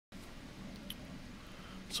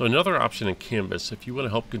So another option in Canvas, if you want to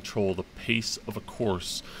help control the pace of a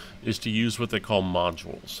course, is to use what they call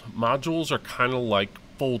modules. Modules are kind of like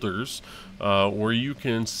folders where you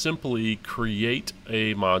can simply create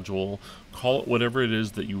a module, call it whatever it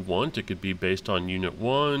is that you want. It could be based on Unit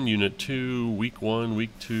 1, Unit 2, Week 1,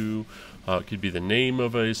 Week 2. It could be the name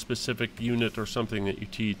of a specific unit or something that you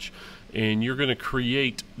teach. And you're going to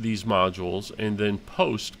create these modules and then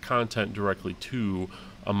post content directly to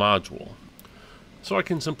a module. So I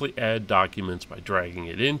can simply add documents by dragging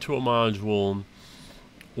it into a module,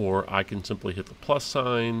 or I can simply hit the plus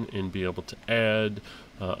sign and be able to add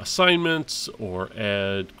assignments or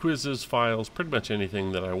add quizzes, files, pretty much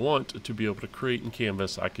anything that I want to be able to create in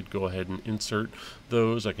Canvas. I could go ahead and insert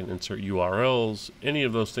those. I can insert URLs, any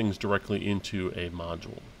of those things directly into a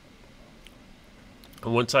module.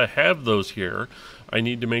 And once I have those here, I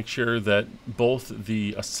need to make sure that both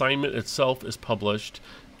the assignment itself is published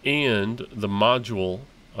and the module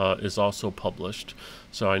is also published.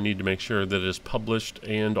 So I need to make sure that it is published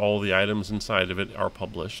and all the items inside of it are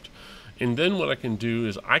published. And then what I can do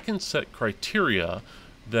is I can set criteria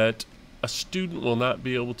that a student will not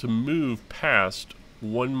be able to move past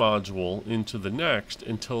one module into the next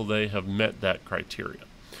until they have met that criteria.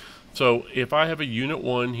 So if I have a Unit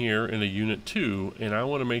 1 here and a Unit 2, and I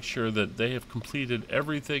want to make sure that they have completed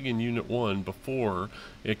everything in Unit 1 before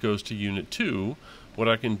it goes to Unit 2, what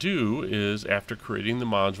I can do is, after creating the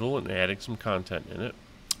module and adding some content in it,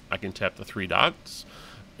 I can tap the three dots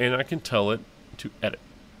and I can tell it to edit.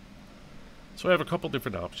 So I have a couple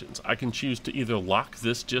different options. I can choose to either lock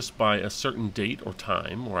this just by a certain date or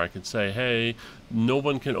time, or I can say, hey, no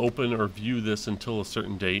one can open or view this until a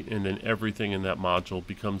certain date, and then everything in that module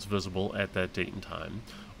becomes visible at that date and time.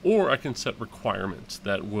 Or I can set requirements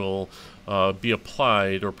that will be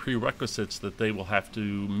applied, or prerequisites that they will have to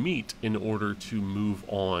meet in order to move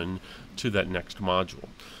on to that next module.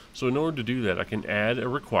 So in order to do that, I can add a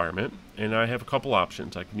requirement, and I have a couple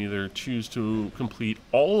options. I can either choose to complete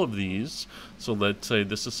all of these, so let's say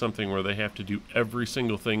this is something where they have to do every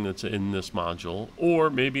single thing that's in this module, or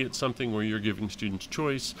maybe it's something where you're giving students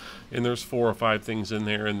choice and there's 4 or 5 things in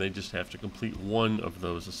there and they just have to complete one of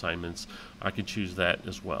those assignments. I could choose that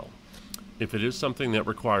as well. If it is something that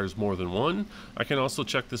requires more than one, I can also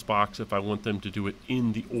check this box if I want them to do it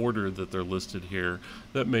in the order that they're listed here.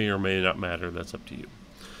 That may or may not matter. That's up to you.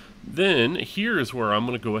 Then here is where I'm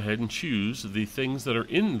going to go ahead and choose the things that are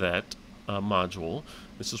in that module.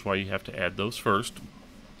 This is why you have to add those first,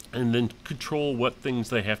 and then control what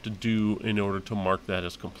things they have to do in order to mark that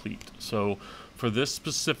as complete. So for this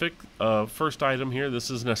specific first item here,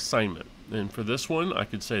 this is an assignment. And for this one, I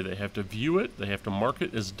could say they have to view it, they have to mark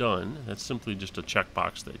it as done. That's simply just a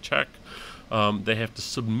checkbox they check. They have to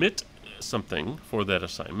submit something for that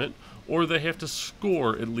assignment, or they have to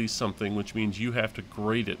score at least something, which means you have to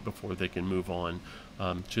grade it before they can move on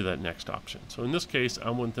to that next option. So in this case,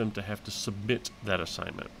 I want them to have to submit that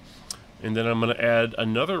assignment. And then I'm going to add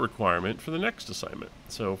another requirement for the next assignment.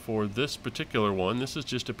 So for this particular one, this is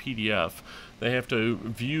just a PDF. They have to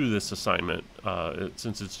view this assignment.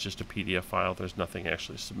 Since it's just a PDF file, there's nothing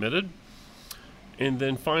actually submitted. And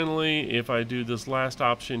then finally, if I do this last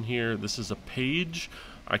option here, this is a page.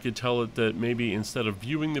 I could tell it that maybe instead of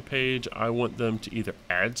viewing the page, I want them to either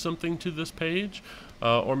add something to this page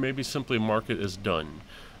or maybe simply mark it as done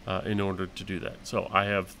in order to do that. So I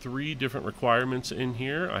have 3 different requirements in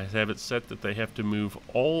here. I have it set that they have to move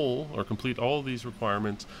all or complete all of these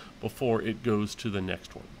requirements before it goes to the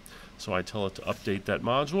next one. So I tell it to update that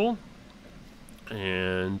module.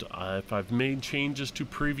 And if I've made changes to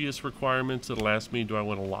previous requirements, it'll ask me, do I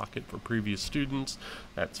want to lock it for previous students?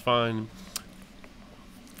 That's fine.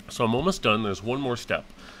 So I'm almost done. There's one more step.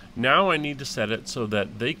 Now I need to set it so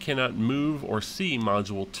that they cannot move or see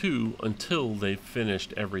Module 2 until they've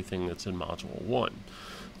finished everything that's in Module 1.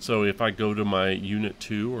 So if I go to my Unit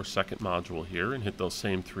 2 or second module here and hit those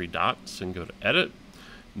same 3 dots and go to Edit,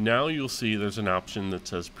 now you'll see there's an option that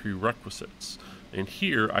says Prerequisites. And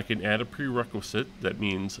here I can add a prerequisite that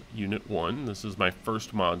means Unit 1, this is my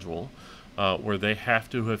first module, where they have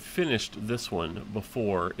to have finished this one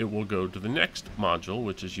before it will go to the next module,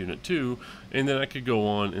 which is Unit 2, and then I could go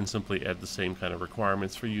on and simply add the same kind of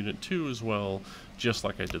requirements for Unit 2 as well, just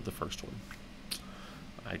like I did the first one.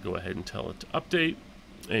 I go ahead and tell it to update,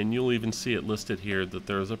 and you'll even see it listed here that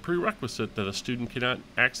there's a prerequisite that a student cannot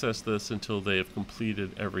access this until they have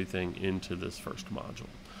completed everything into this first module.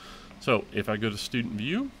 So if I go to Student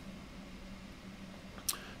View,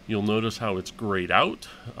 you'll notice how it's grayed out.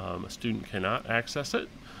 A student cannot access it.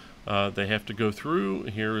 They have to go through.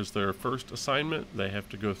 Here is their first assignment. They have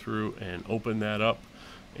to go through and open that up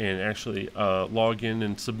and actually log in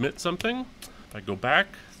and submit something. If I go back,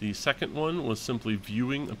 the second one was simply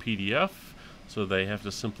viewing a PDF. So they have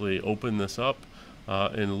to simply open this up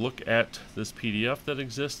and look at this PDF that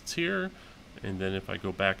exists here. And then if I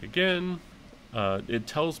go back again, it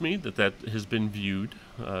tells me that that has been viewed.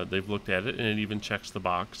 They've looked at it, and it even checks the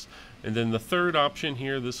box. And then the third option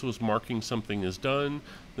here, this was marking something as done.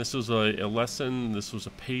 This was a lesson, this was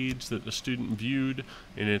a page that the student viewed,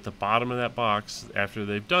 and at the bottom of that box, after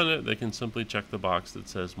they've done it, they can simply check the box that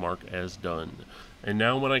says mark as done. And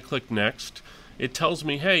now when I click next, it tells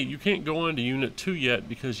me, hey, you can't go on to Unit 2 yet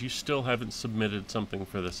because you still haven't submitted something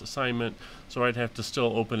for this assignment, so I'd have to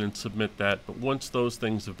still open and submit that. But once those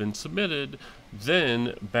things have been submitted,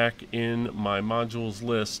 then back in my modules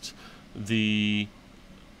list, the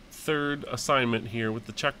third assignment here with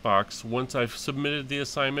the checkbox, once I've submitted the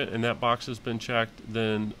assignment and that box has been checked,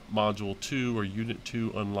 then Module 2 or Unit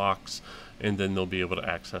 2 unlocks, and then they'll be able to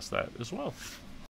access that as well.